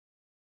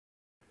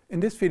In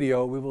this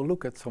video we will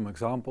look at some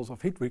examples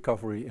of heat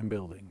recovery in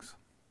buildings.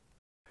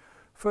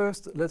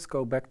 First, let's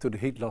go back to the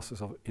heat losses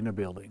in a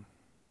building.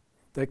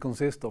 They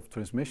consist of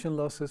transmission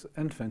losses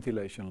and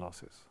ventilation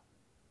losses.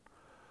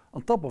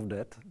 On top of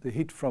that, the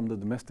heat from the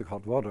domestic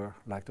hot water,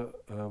 like the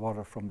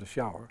water from the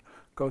shower,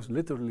 goes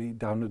literally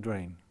down the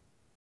drain.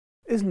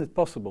 Isn't it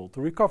possible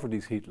to recover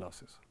these heat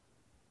losses?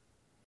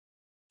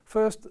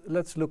 First,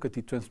 let's look at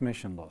the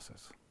transmission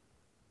losses.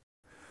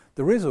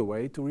 There is a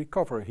way to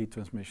recover heat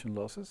transmission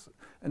losses,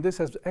 and this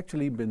has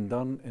actually been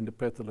done in the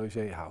Pret a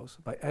Loger house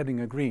by adding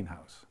a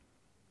greenhouse.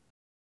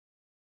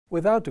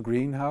 Without the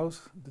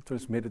greenhouse, the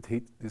transmitted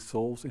heat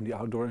dissolves in the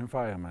outdoor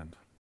environment.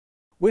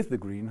 With the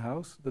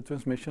greenhouse, the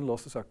transmission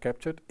losses are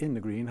captured in the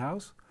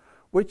greenhouse,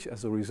 which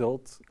as a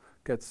result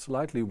gets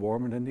slightly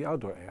warmer than the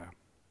outdoor air.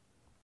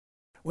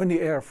 When the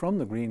air from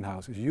the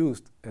greenhouse is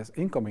used as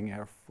incoming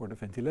air for the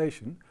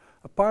ventilation,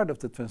 a part of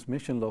the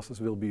transmission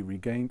losses will be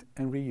regained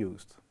and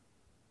reused.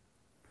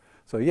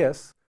 So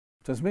yes,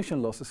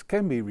 transmission losses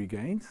can be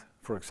regained,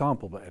 for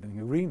example by adding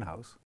a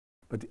greenhouse,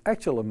 but the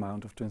actual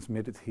amount of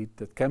transmitted heat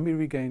that can be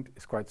regained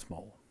is quite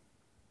small.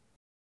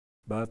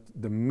 But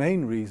the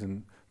main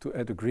reason to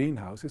add a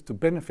greenhouse is to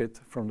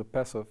benefit from the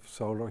passive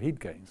solar heat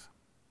gains.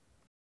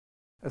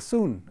 As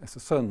soon as the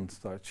sun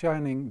starts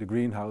shining, the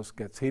greenhouse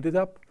gets heated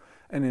up,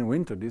 and in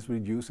winter this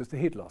reduces the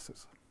heat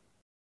losses.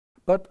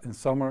 But in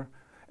summer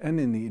and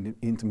in the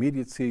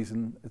intermediate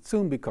season it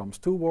soon becomes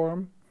too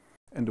warm,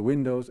 and the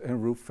windows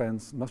and roof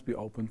fans must be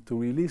opened to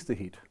release the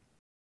heat.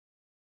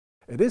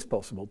 It is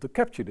possible to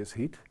capture this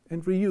heat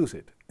and reuse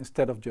it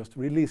instead of just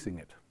releasing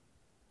it.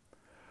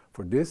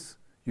 For this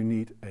you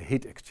need a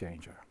heat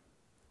exchanger.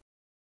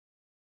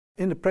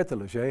 In the Pret a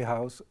Loger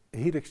house, a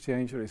heat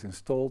exchanger is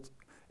installed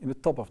in the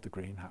top of the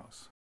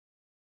greenhouse.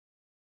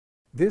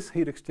 This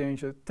heat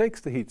exchanger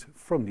takes the heat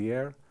from the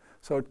air,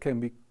 so it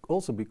can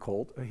also be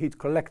called a heat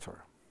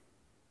collector.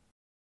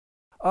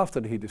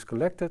 After the heat is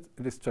collected,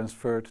 it is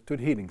transferred to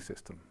the heating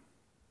system.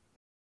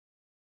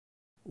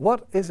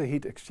 What is a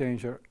heat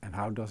exchanger and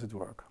how does it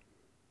work?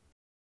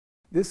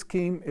 This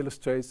scheme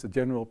illustrates the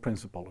general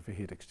principle of a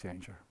heat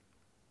exchanger.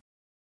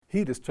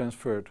 Heat is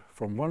transferred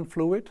from one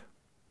fluid,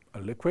 a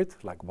liquid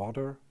like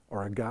water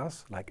or a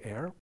gas like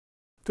air,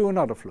 to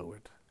another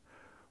fluid,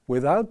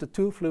 without the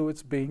two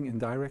fluids being in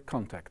direct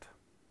contact.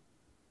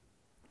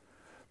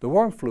 The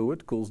warm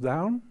fluid cools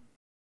down,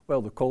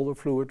 while the colder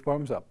fluid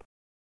warms up.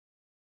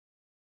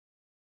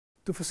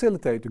 To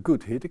facilitate a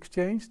good heat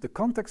exchange, the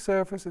contact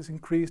surface is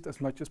increased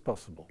as much as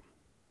possible.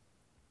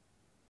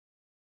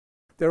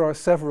 There are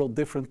several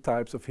different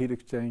types of heat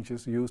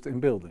exchangers used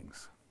in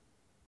buildings.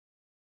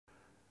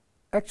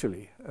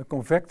 Actually, a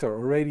convector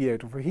or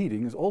radiator for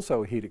heating is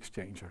also a heat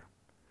exchanger.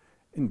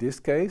 In this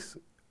case,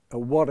 a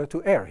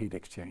water-to-air heat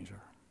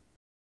exchanger.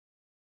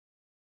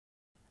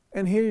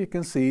 And here you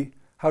can see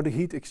how the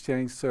heat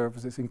exchange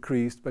surface is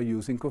increased by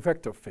using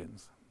convector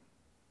fins.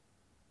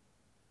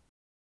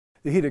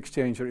 The heat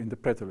exchanger in the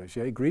Pret a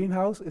Loger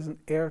greenhouse is an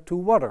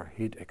air-to-water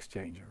heat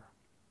exchanger.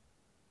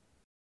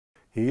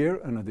 Here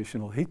an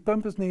additional heat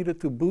pump is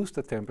needed to boost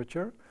the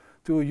temperature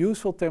to a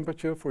useful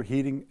temperature for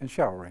heating and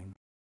showering.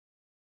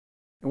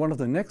 In one of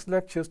the next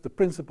lectures the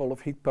principle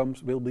of heat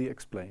pumps will be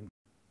explained.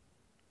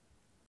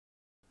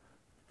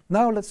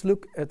 Now let's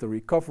look at the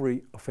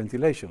recovery of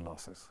ventilation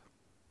losses.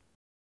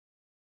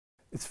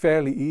 It's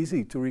fairly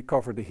easy to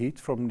recover the heat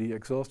from the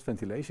exhaust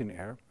ventilation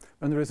air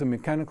when there is a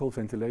mechanical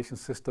ventilation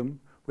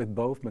system with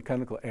both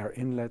mechanical air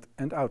inlet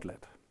and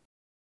outlet.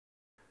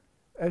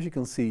 As you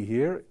can see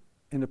here,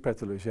 in the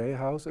Pret a Loger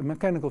house, a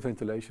mechanical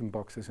ventilation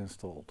box is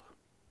installed.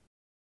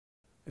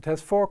 It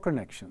has 4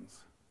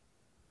 connections.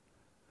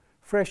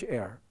 Fresh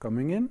air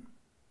coming in,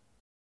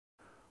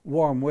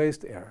 warm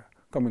waste air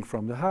coming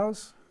from the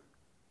house,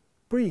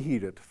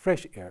 preheated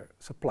fresh air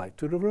supplied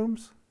to the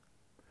rooms,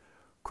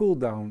 cool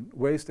down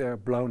waste air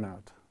blown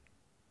out.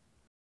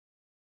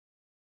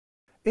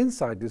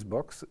 Inside this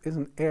box is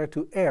an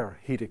air-to-air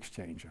heat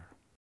exchanger,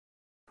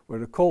 where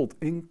the cold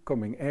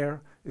incoming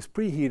air is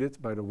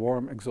preheated by the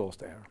warm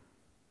exhaust air.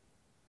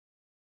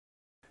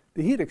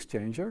 The heat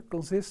exchanger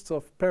consists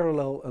of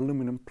parallel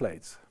aluminum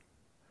plates,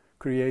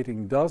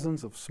 creating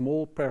dozens of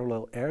small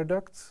parallel air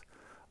ducts,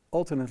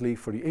 alternately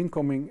for the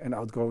incoming and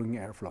outgoing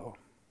airflow.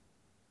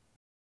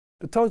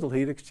 The total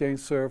heat exchange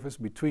surface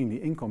between the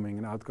incoming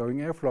and outgoing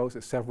airflows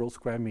is several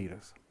square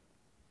meters.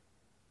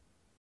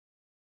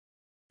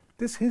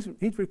 This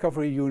heat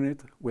recovery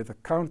unit with a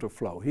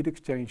counterflow heat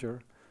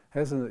exchanger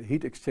has a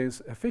heat exchange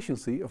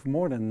efficiency of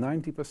more than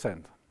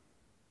 90%.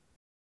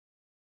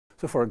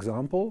 So for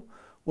example,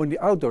 when the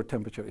outdoor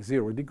temperature is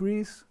 0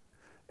 degrees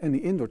and the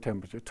indoor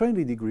temperature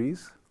 20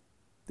 degrees,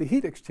 the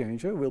heat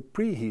exchanger will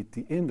preheat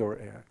the indoor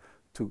air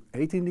to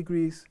 18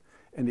 degrees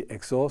and the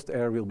exhaust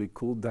air will be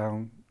cooled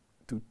down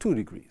to 2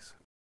 degrees.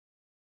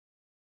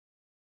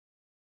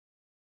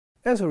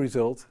 As a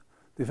result,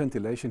 the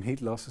ventilation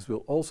heat losses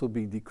will also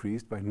be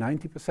decreased by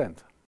 90%.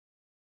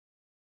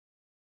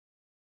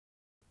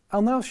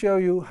 I'll now show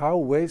you how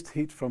waste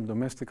heat from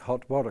domestic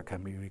hot water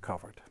can be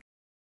recovered.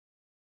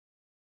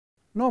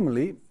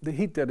 Normally, the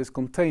heat that is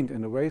contained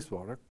in the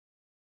wastewater,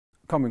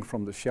 coming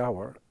from the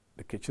shower,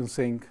 the kitchen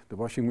sink, the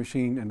washing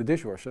machine and the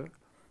dishwasher,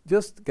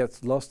 just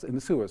gets lost in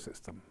the sewer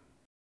system.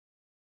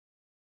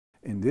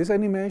 In this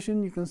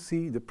animation you can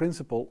see the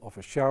principle of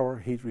a shower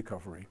heat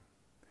recovery,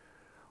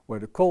 where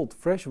the cold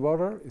fresh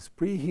water is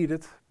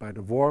preheated by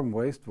the warm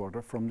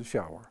wastewater from the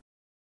shower,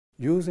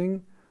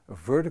 using a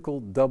vertical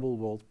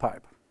double-walled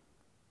pipe.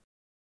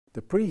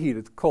 The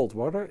preheated cold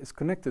water is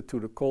connected to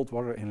the cold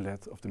water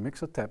inlet of the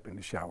mixer tap in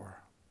the shower.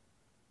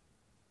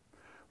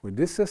 With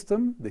this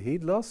system, the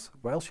heat loss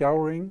while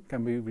showering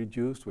can be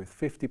reduced with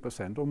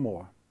 50% or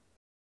more.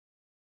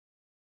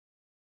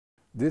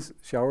 This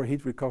shower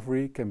heat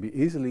recovery can be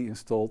easily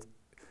installed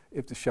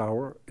if the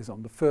shower is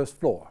on the first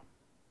floor.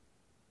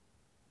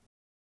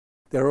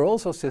 There are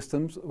also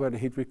systems where the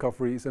heat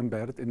recovery is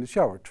embedded in the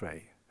shower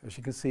tray, as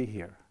you can see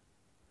here.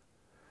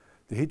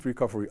 The heat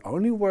recovery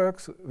only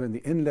works when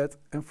the inlet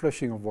and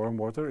flushing of warm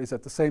water is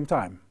at the same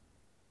time.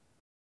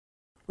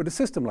 With a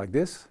system like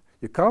this,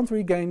 you can't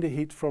regain the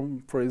heat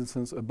from, for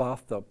instance, a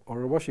bathtub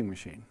or a washing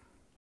machine.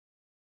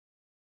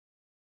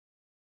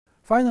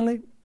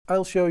 Finally,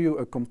 I'll show you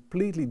a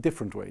completely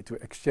different way to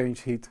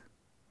exchange heat: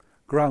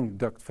 ground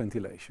duct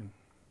ventilation.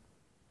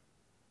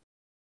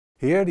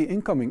 Here the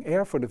incoming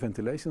air for the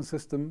ventilation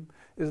system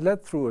is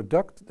led through a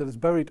duct that is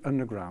buried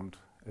underground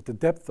at the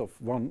depth of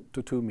 1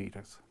 to 2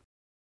 meters.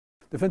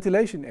 The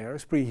ventilation air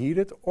is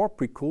preheated or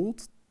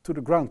pre-cooled to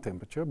the ground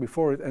temperature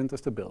before it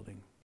enters the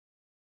building.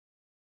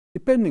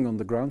 Depending on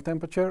the ground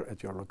temperature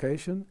at your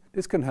location,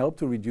 this can help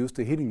to reduce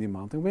the heating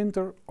demand in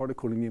winter or the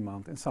cooling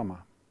demand in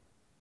summer.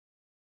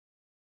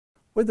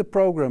 With the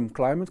program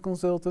Climate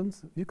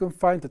Consultant, you can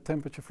find the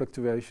temperature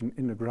fluctuation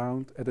in the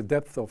ground at a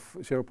depth of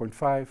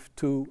 0.5,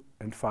 2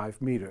 and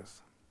 5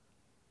 meters.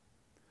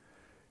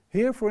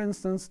 Here, for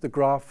instance, the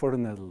graph for the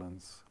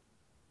Netherlands.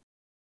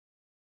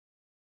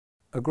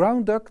 A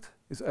ground duct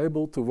is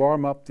able to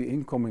warm up the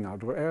incoming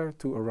outdoor air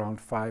to around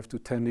 5 to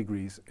 10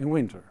 degrees in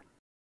winter.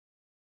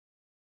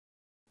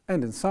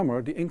 And in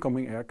summer, the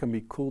incoming air can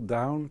be cooled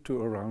down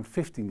to around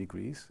 15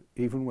 degrees,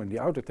 even when the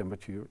outer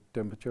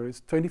temperature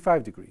is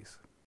 25 degrees.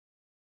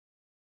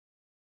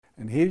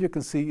 And here you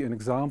can see an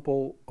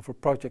example of a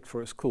project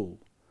for a school,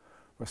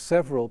 where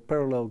several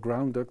parallel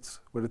ground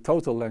ducts with a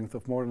total length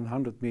of more than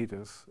 100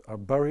 meters are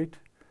buried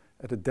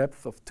at a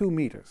depth of 2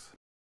 meters.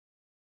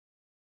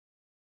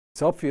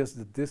 It's obvious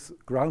that this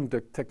ground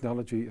duct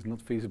technology is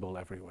not feasible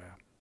everywhere.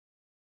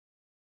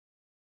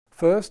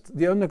 First,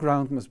 the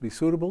underground must be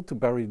suitable to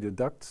bury the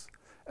ducts,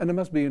 and there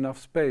must be enough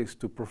space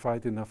to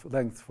provide enough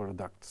length for the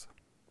ducts.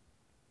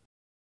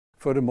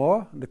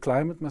 Furthermore, the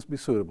climate must be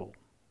suitable.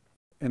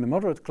 In a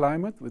moderate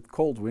climate with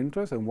cold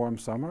winters and warm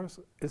summers,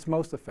 it's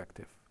most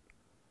effective.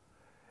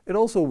 It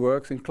also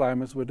works in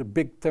climates with a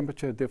big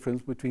temperature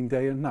difference between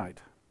day and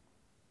night.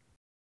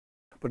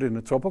 But in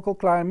a tropical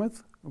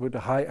climate, with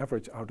a high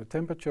average outer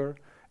temperature,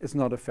 it's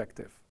not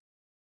effective,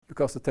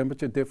 because the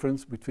temperature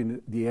difference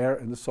between the air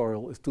and the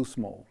soil is too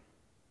small.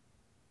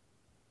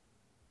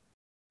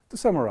 To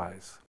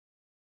summarize,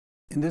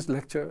 in this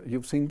lecture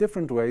you've seen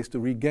different ways to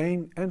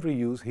regain and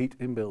reuse heat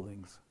in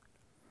buildings.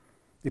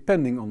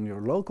 Depending on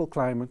your local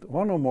climate,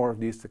 one or more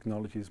of these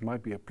technologies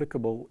might be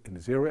applicable in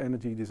the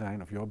zero-energy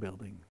design of your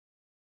building.